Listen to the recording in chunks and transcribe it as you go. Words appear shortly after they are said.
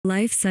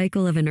Life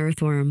cycle of an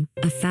earthworm.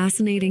 A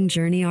fascinating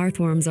journey.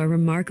 Earthworms are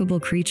remarkable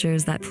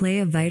creatures that play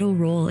a vital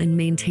role in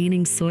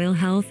maintaining soil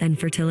health and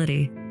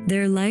fertility.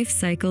 Their life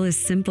cycle is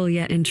simple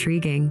yet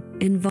intriguing,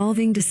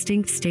 involving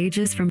distinct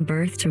stages from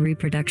birth to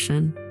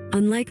reproduction.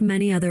 Unlike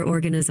many other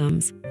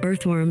organisms,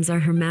 earthworms are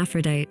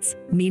hermaphrodites,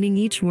 meaning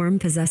each worm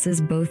possesses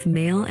both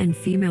male and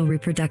female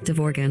reproductive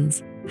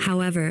organs.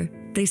 However,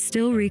 they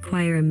still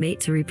require a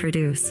mate to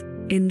reproduce.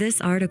 In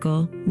this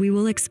article, we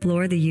will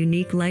explore the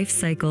unique life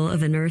cycle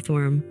of an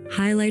earthworm,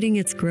 highlighting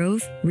its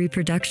growth,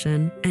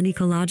 reproduction, and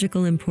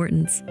ecological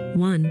importance.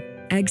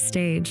 1. Egg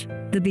stage.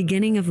 The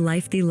beginning of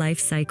life. The life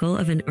cycle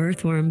of an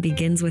earthworm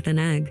begins with an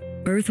egg.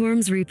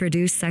 Earthworms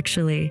reproduce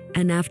sexually,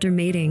 and after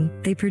mating,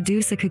 they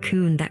produce a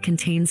cocoon that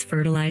contains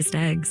fertilized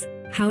eggs.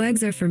 How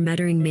eggs are for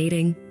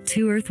mating.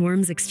 2.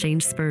 Earthworms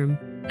exchange sperm.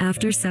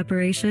 After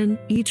separation,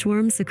 each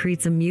worm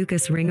secretes a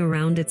mucus ring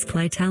around its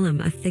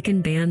clitellum, a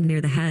thickened band near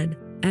the head.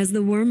 As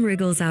the worm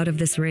wriggles out of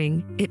this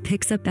ring, it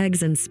picks up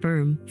eggs and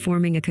sperm,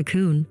 forming a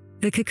cocoon.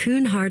 The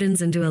cocoon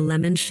hardens into a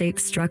lemon-shaped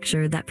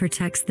structure that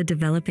protects the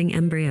developing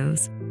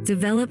embryos.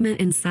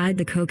 Development inside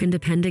the cocoon.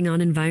 Depending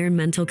on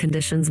environmental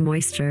conditions,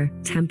 moisture,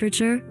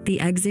 temperature, the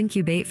eggs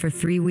incubate for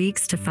 3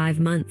 weeks to 5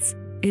 months.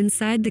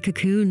 Inside the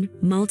cocoon,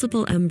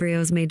 multiple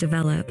embryos may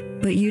develop,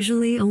 but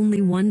usually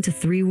only 1 to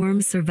 3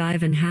 worms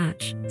survive and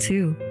hatch.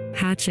 2.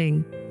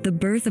 Hatching. The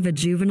birth of a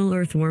juvenile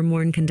earthworm.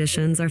 When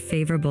conditions are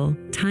favorable,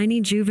 tiny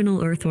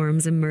juvenile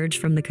earthworms emerge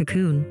from the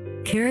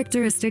cocoon.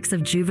 Characteristics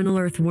of juvenile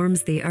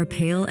earthworms. They are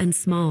pale and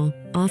small,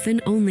 often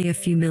only a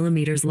few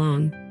millimeters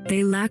long.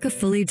 They lack a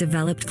fully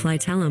developed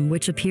clitellum,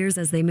 which appears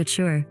as they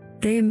mature.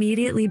 They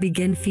immediately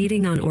begin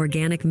feeding on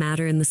organic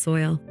matter in the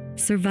soil.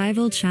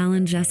 Survival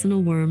challenge.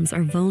 Seasonal worms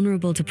are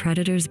vulnerable to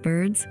predators,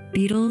 birds,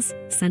 beetles,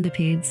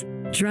 centipedes.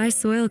 Dry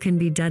soil can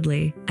be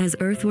deadly, as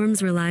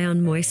earthworms rely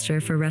on moisture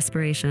for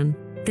respiration.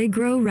 They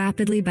grow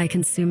rapidly by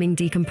consuming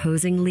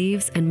decomposing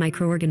leaves and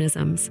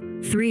microorganisms.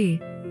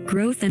 3.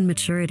 Growth and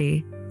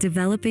maturity.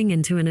 Developing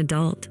into an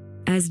adult.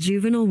 As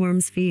juvenile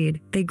worms feed,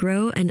 they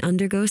grow and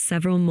undergo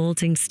several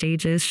molting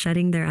stages,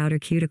 shedding their outer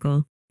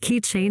cuticle.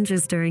 Key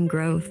changes during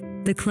growth.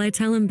 The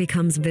clitellum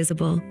becomes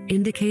visible,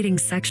 indicating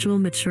sexual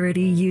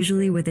maturity,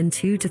 usually within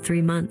 2 to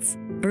 3 months.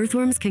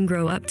 Earthworms can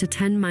grow up to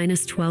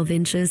 10–12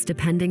 inches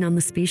depending on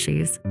the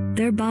species.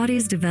 Their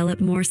bodies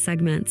develop more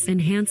segments,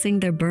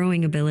 enhancing their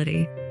burrowing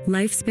ability.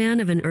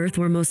 Lifespan of an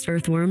earthworm. Most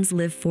earthworms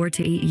live 4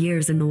 to 8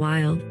 years in the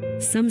wild.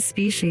 Some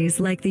species,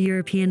 like the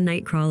European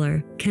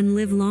nightcrawler, can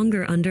live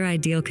longer under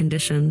ideal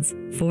conditions.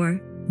 4.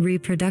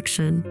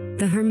 Reproduction.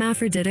 The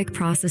hermaphroditic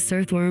process.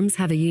 Earthworms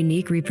have a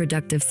unique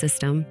reproductive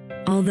system.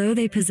 Although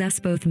they possess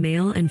both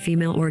male and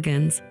female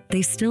organs,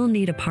 they still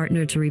need a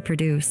partner to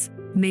reproduce.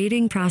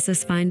 Mating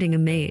process. Finding a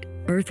mate.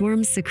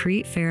 Earthworms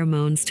secrete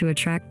pheromones to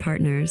attract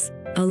partners.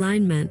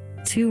 Alignment.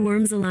 2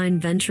 worms align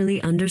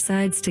ventrally,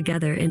 undersides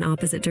together in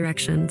opposite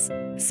directions.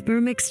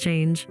 Sperm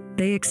exchange.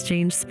 They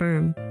exchange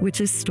sperm, which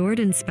is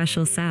stored in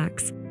special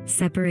sacs.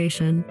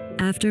 Separation.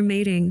 After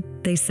mating,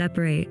 they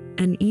separate,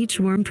 and each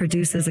worm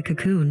produces a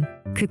cocoon.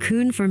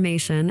 Cocoon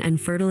formation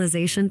and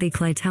fertilization. The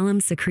clitellum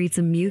secretes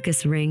a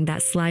mucus ring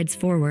that slides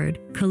forward,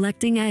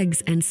 collecting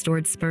eggs and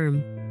stored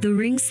sperm. The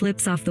ring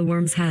slips off the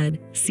worm's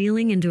head,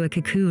 sealing into a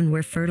cocoon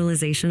where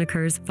fertilization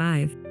occurs.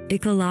 5.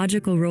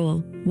 Ecological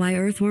role. Why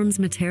earthworms.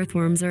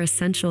 Earthworms are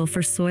essential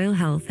for soil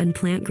health and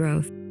plant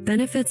growth.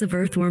 Benefits of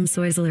earthworm.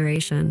 Soil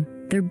aeration.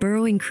 Their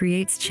burrowing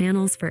creates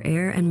channels for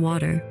air and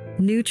water.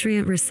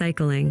 Nutrient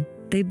recycling.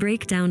 They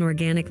break down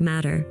organic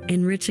matter,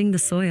 enriching the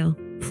soil.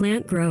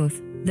 Plant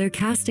growth. Their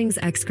castings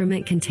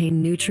excrement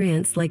contain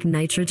nutrients like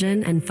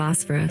nitrogen and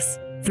phosphorus.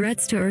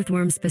 Threats to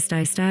earthworms.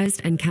 Pesticides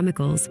and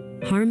chemicals.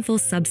 Harmful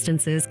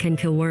substances can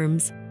kill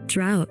worms.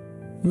 Drought.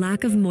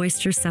 Lack of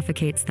moisture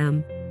suffocates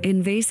them.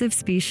 Invasive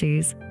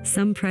species.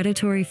 Some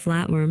predatory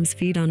flatworms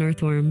feed on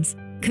earthworms.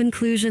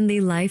 Conclusion. The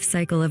life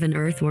cycle of an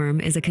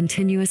earthworm is a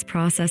continuous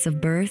process of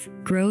birth,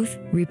 growth,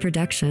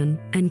 reproduction,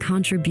 and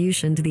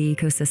contribution to the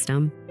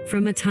ecosystem.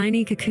 From a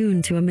tiny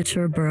cocoon to a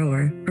mature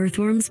burrower,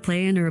 earthworms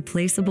play an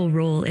irreplaceable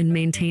role in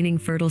maintaining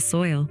fertile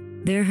soil.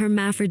 Their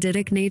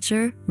hermaphroditic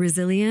nature,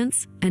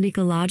 resilience, and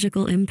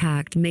ecological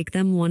impact make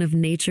them one of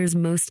nature's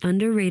most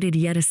underrated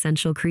yet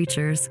essential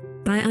creatures.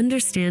 By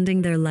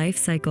understanding their life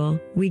cycle,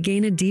 we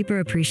gain a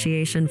deeper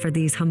appreciation for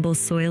these humble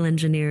soil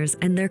engineers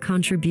and their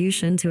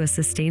contribution to a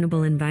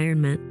sustainable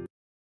environment.